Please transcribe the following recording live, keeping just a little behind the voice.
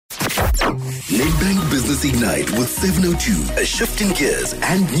Nedbank Business Ignite with 702, a shift in gears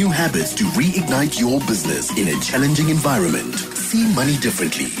and new habits to reignite your business in a challenging environment. See money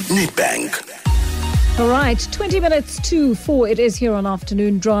differently. Nedbank. All right, 20 minutes to 4 it is here on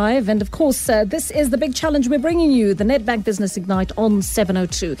Afternoon Drive. And of course, this is the big challenge we're bringing you, the Nedbank Business Ignite on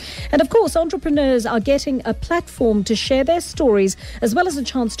 702. And of course, entrepreneurs are getting a platform to share their stories, as well as a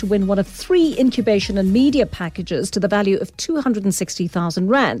chance to win one of 3 incubation and media packages to the value of 260,000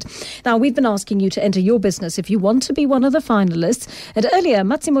 Rand. Now, we've been asking you to enter your business if you want to be one of the finalists. And earlier,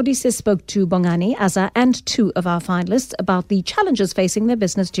 Matsi Modise spoke to Bongani, Aza, and 2 of our finalists about the challenges facing their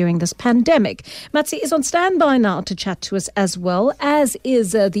business during this pandemic. Matsi is on standby now to chat to us, as well as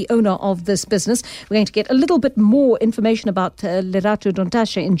is the owner of this business. We're going to get a little bit more information about Lerato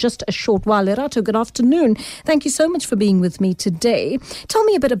Dontashe in just a short while. Lerato, good afternoon. Thank you so much for being with me today. Tell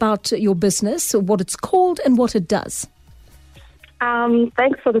me a bit about your business, what it's called and what it does.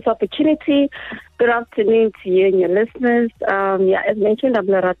 Thanks for this opportunity. Good afternoon to you and your listeners. As mentioned, I'm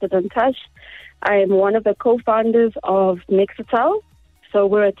Lerato Dontashe. I am one of the co-founders of Nexitel. So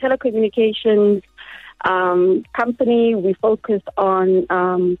we're a telecommunications company. We focus on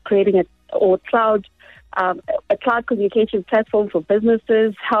creating a cloud communication platform for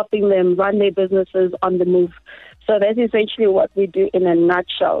businesses, helping them run their businesses on the move. So that's essentially what we do in a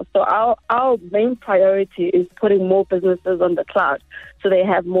nutshell. So our main priority is putting more businesses on the cloud so they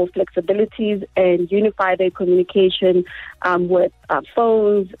have more flexibilities and unify their communication with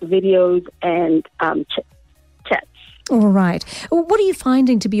phones, videos, and chats. All right. What are you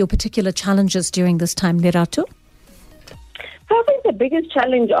finding to be your particular challenges during this time, Lerato? I think the biggest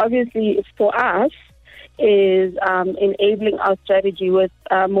challenge, obviously, for us is enabling our strategy with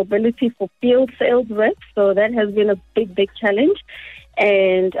mobility for field sales reps. So that has been a big challenge.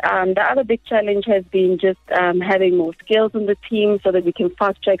 And the other big challenge has been just having more skills in the team so that we can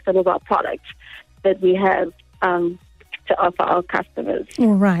fast-track some of our products that we have to offer our customers.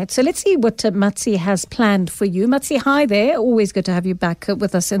 All right. So let's see what Matsi has planned for you. Matsi, hi there. Always good to have you back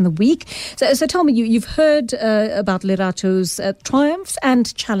with us in the week. So tell me, you've heard about Lerato's triumphs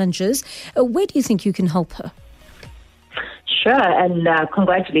and challenges. Where do you think you can help her? Sure. And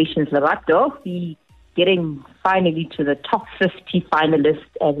congratulations, Lerato. We getting finally to the top 50 finalists,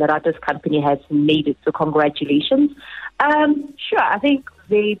 and Lerato's company has made it. So congratulations. Sure. I think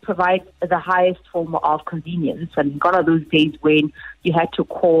they provide the highest form of convenience. And gone are those days when you had to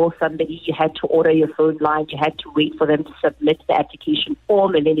call somebody, you had to order your phone line, you had to wait for them to submit the application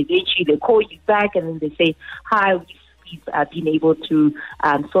form, and then eventually they call you back and then they say, hi, we've been able to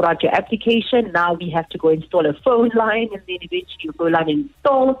sort out your application. Now we have to go install a phone line, and then eventually your phone line is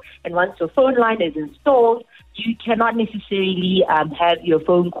installed. And once your phone line is installed, you cannot necessarily have your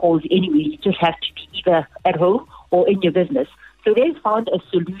phone calls anyway. You just have to be either at home or in your business. So they've found a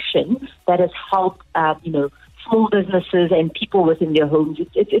solution that has helped, small businesses and people within their homes.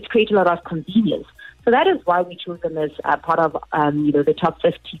 It's created a lot of convenience. So that is why we chose them as part of, the top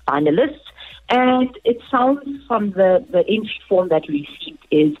 50 finalists. And it sounds from the entry form that we received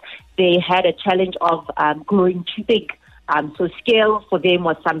is they had a challenge of growing too big. So scale for them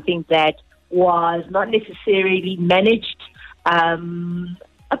was something that was not necessarily managed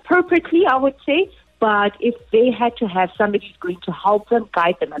appropriately, I would say. But if they had to have somebody who's going to help them,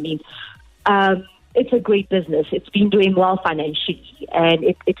 guide them, it's a great business. It's been doing well financially, and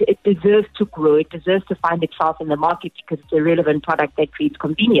it deserves to grow. It deserves to find itself in the market because it's a relevant product that creates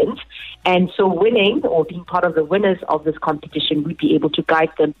convenience. And so winning or being part of the winners of this competition would be able to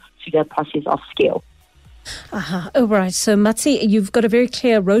guide them through that process of scale. All right. So, Matsi, you've got a very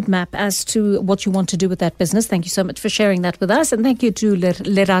clear roadmap as to what you want to do with that business. Thank you so much for sharing that with us. And thank you to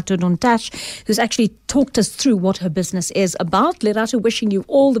Lerato Dontashe, who's actually talked us through what her business is about. Lerato, wishing you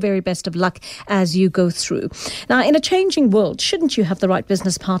all the very best of luck as you go through. Now, in a changing world, shouldn't you have the right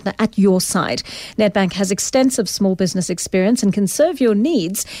business partner at your side? Nedbank has extensive small business experience and can serve your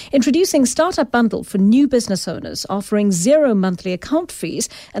needs. Introducing Startup Bundle for new business owners, offering 0 monthly account fees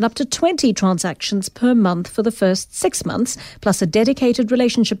and up to 20 transactions per month for the first 6 months, plus a dedicated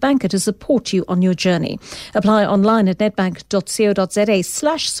relationship banker to support you on your journey. Apply online at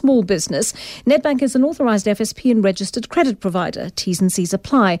nedbank.co.za/small business. Nedbank is an authorised FSP and registered credit provider. T's and C's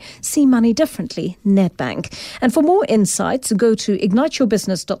apply. See money differently. Nedbank. And for more insights, go to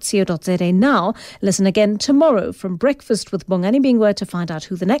igniteyourbusiness.co.za now. Listen again tomorrow from Breakfast with Bongani Bingwa to find out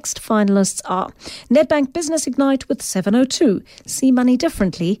who the next finalists are. Nedbank Business Ignite with 702. See money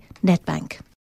differently. Nedbank.